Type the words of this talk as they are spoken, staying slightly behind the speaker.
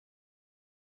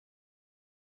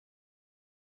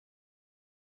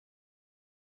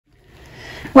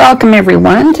Welcome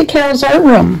everyone to Carol's Art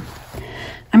Room.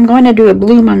 I'm going to do a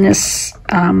bloom on this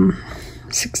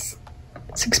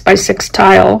 6x6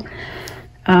 tile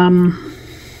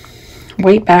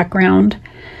white background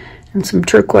and some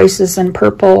turquoises and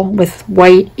purple with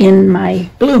white in my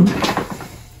bloom.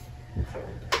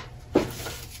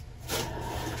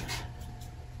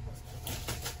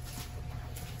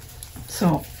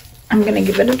 So I'm going to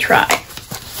give it a try.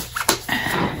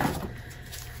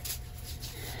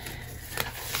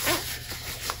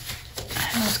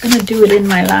 I was going to do it in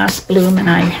my last bloom and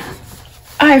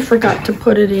I forgot to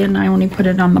put it in. I only put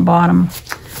it on the bottom.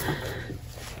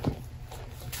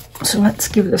 So let's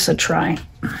give this a try.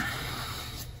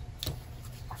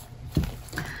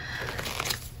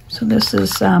 So this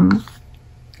is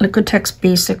Liquitex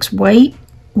Basics White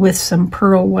with some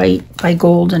Pearl White by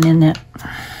Golden in it.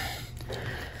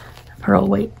 Pearl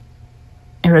White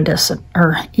Iridescent,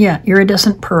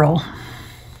 Iridescent Pearl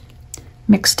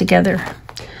mixed together.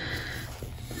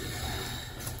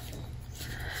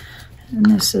 And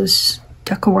this is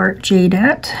Deco Art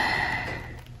Jadette.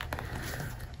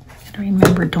 And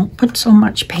remember, don't put so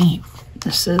much paint.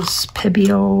 This is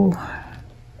Pebeo.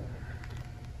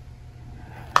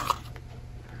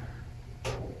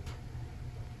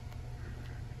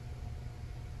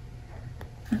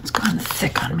 It's gone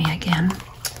thick on me again.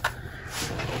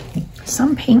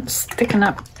 Some paints thicken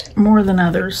up more than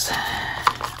others.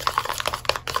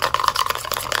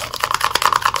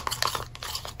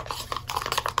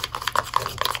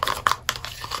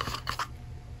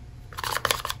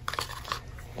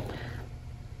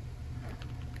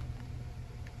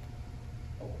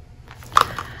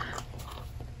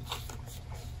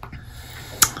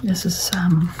 This is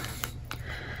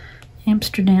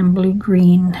Amsterdam blue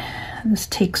green. This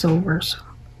takes over, so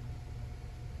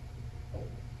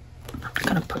I'm not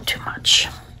gonna put too much.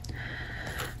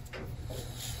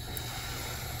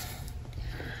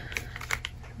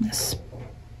 This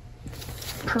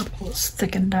purple is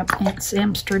thickened up. It's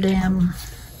Amsterdam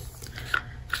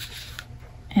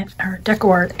or Deco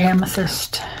Art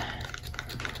Amethyst.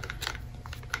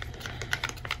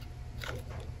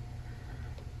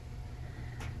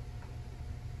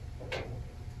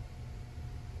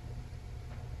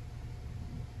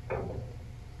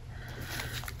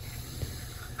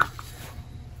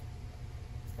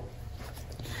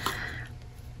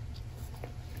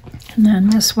 And then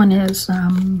this one is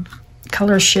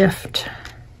Color Shift,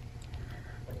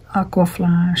 Aqua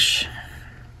Flash.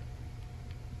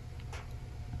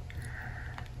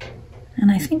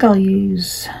 And I think I'll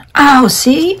use, oh,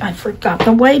 see, I forgot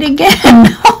the white again.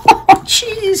 Oh,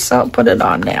 jeez, I'll put it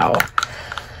on now.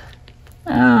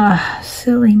 Ah,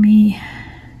 silly me.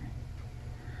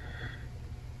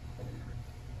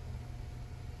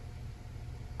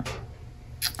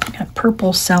 I got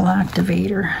purple Cell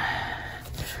Activator.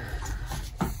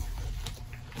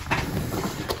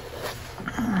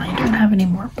 Have any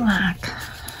more black,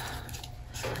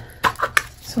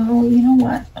 so you know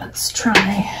what, let's try.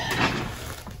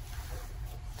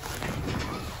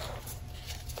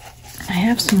 I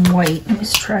have some white.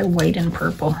 Let's try white and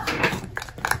purple.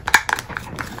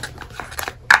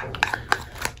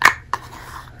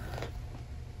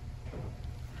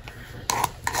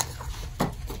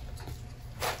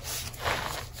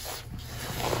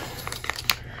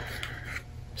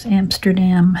 It's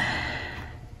Amsterdam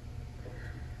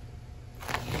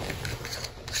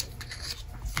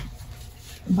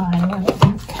Behr, I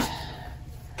think.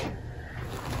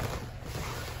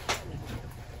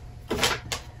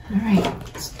 All right,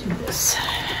 let's do this.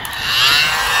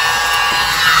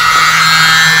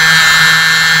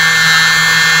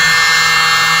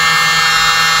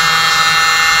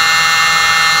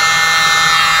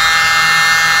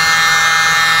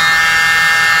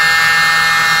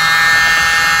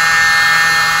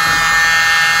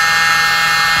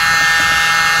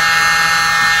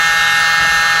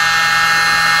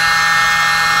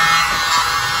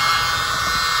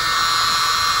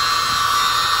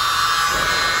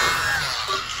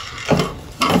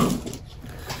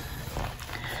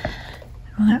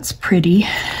 That's pretty.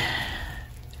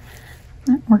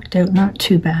 That worked out not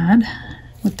too bad.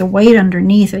 With the white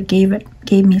underneath, it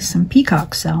gave me some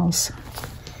peacock cells.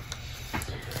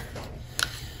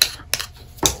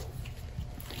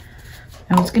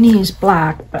 I was going to use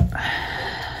black, but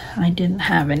I didn't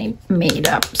have any made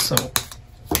up, so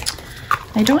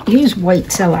I don't use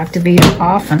white Cell Activator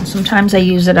often. Sometimes I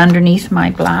use it underneath my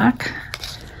black,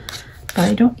 but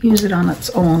I don't use it on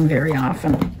its own very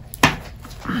often.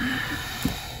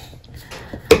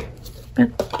 But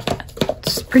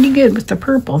it's pretty good with the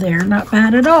purple there, not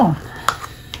bad at all.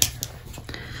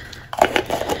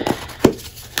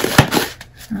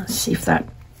 Let's see if that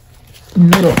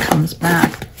middle comes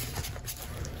back.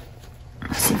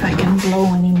 Let's see if I can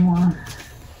blow anymore.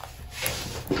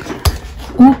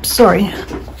 Oops, sorry.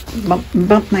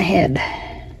 Bumped my head.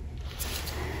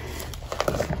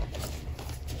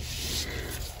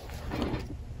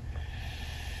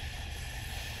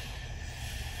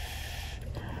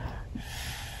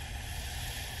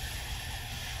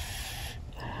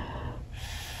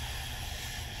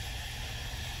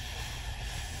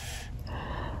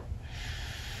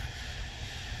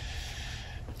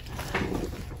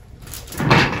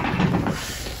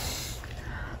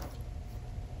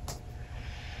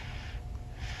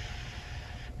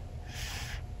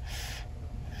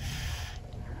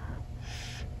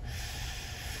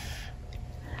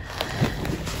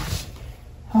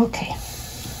 Okay.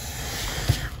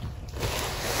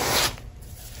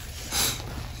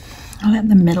 I'll let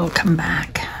the middle come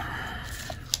back.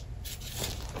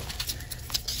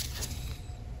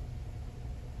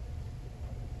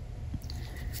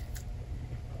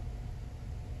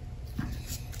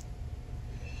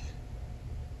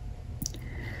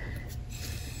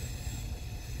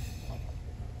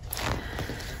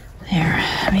 There,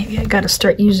 maybe I gotta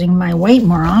start using my white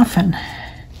more often.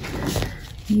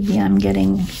 Maybe I'm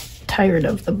getting tired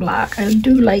of the black. I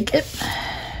do like it.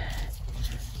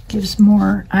 Gives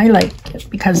more, I like it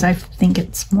because I think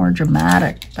it's more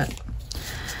dramatic, but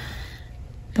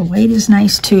the white is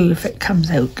nice too if it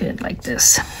comes out good like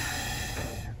this.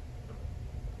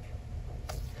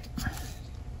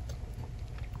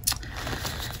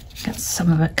 Got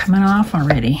some of it coming off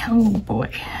already. Oh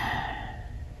boy.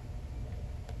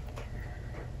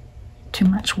 Too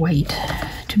much weight,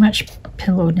 too much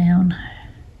pillow down.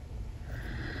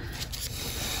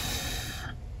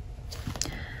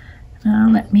 Now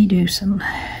let me do some.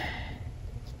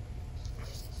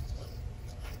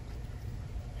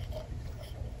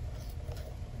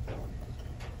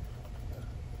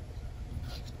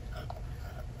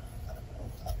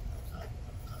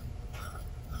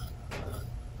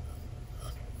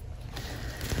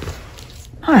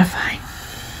 Oh, fine.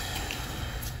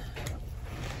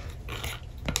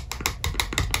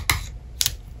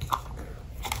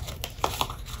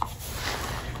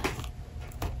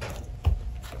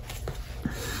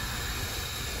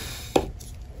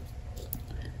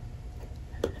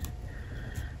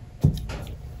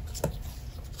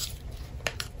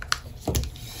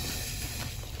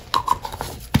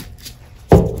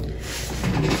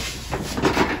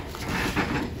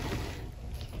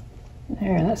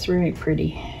 There, that's very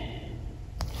pretty.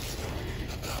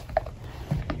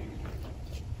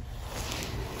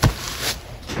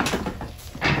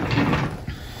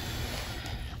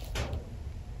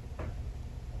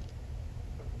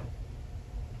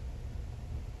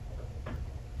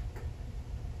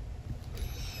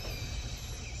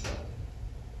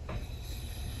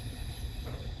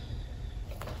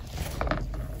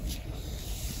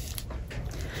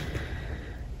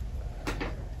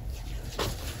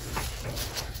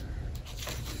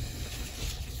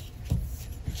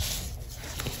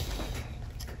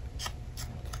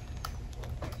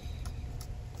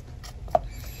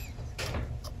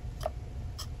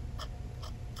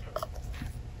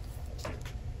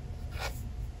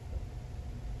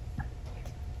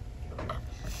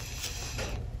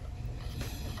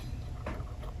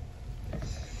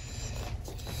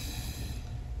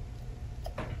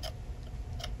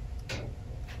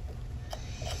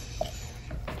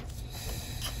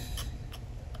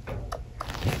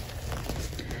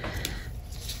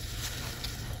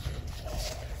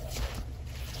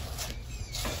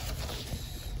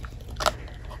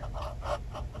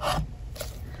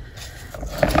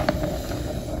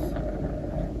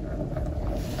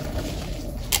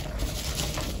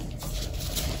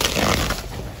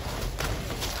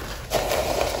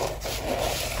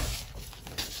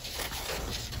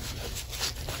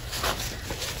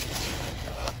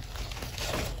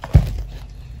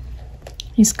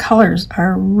 These colors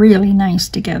are really nice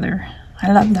together.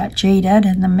 I love that Jadette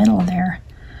in the middle there.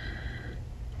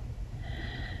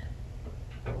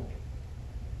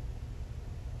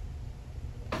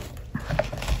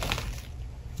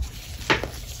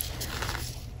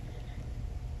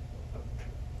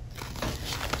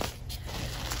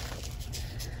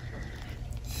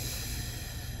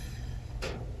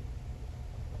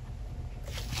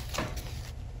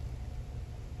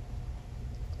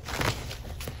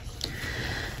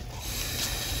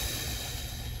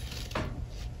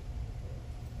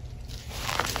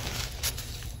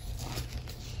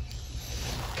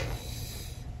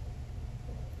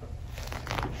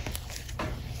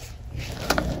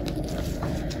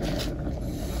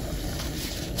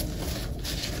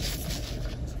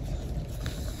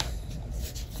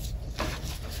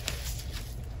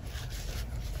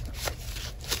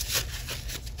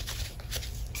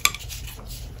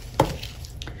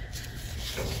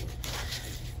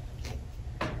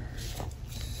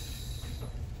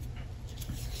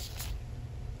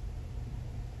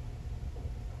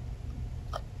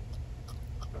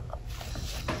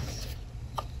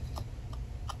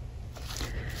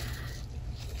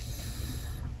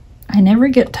 I never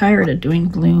get tired of doing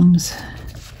blooms.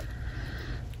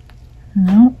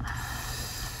 No.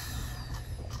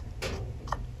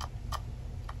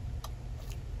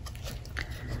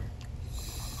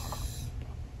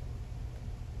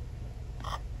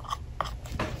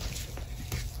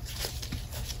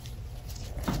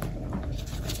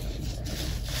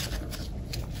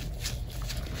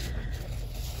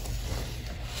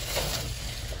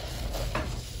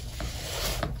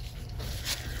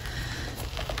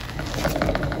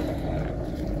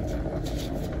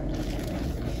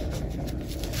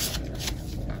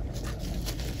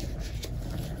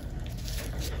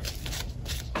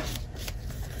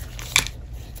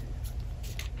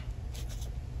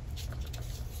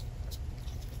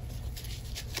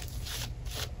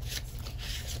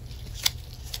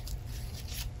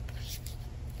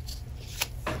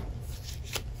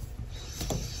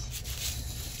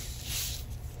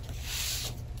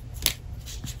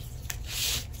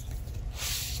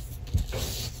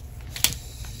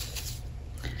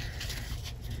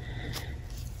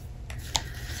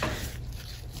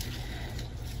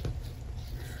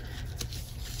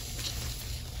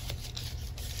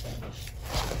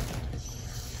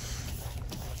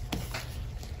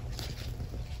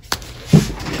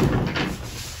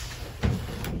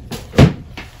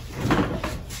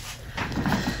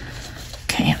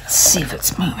 Let's see if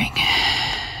it's moving.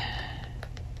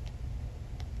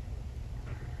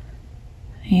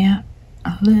 Yeah,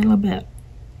 a little bit.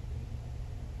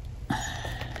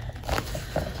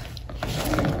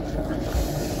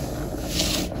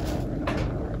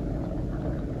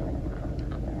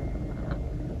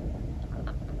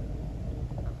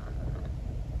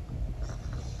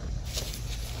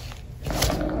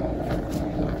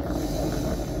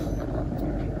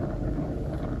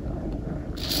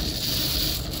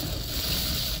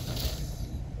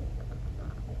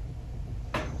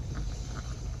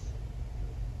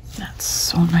 That's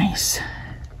so nice.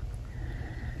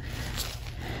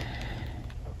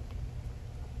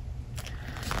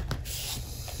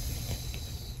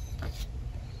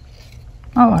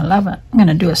 Oh, I love it. I'm going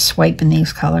to do a swipe in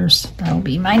these colors. That'll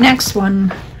be my next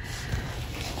one.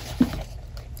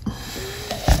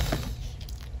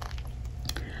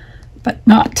 But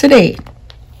not today.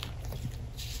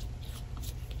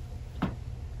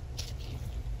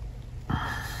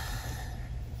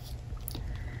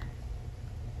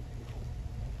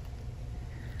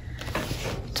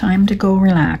 Time to go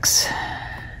relax.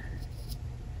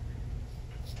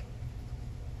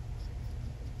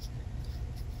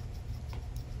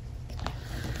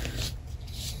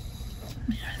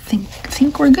 I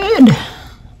think we're good.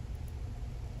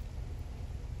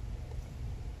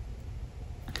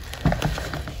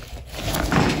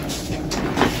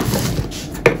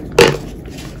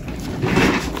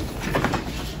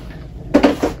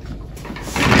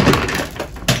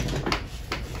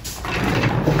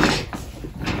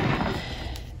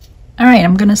 All right,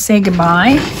 I'm gonna say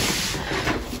goodbye.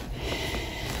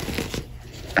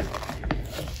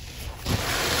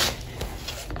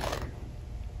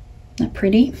 Not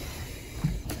pretty?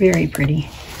 Very pretty.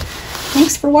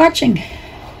 Thanks for watching.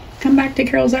 Come back to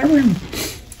Carol's Art Room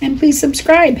and please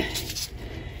subscribe.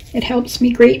 It helps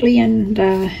me greatly, and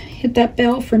hit that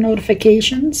bell for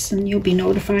notifications and you'll be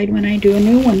notified when I do a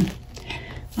new one.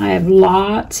 I have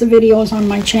lots of videos on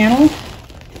my channel,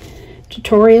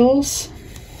 tutorials,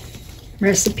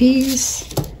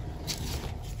 recipes,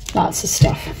 lots of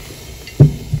stuff,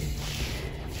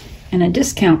 and a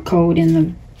discount code in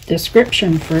the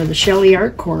description for the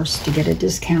Sheleeart course to get a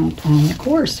discount on the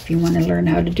course if you want to learn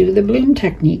how to do the bloom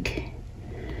technique.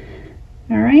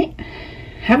 All right,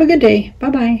 have a good day.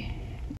 Bye-bye.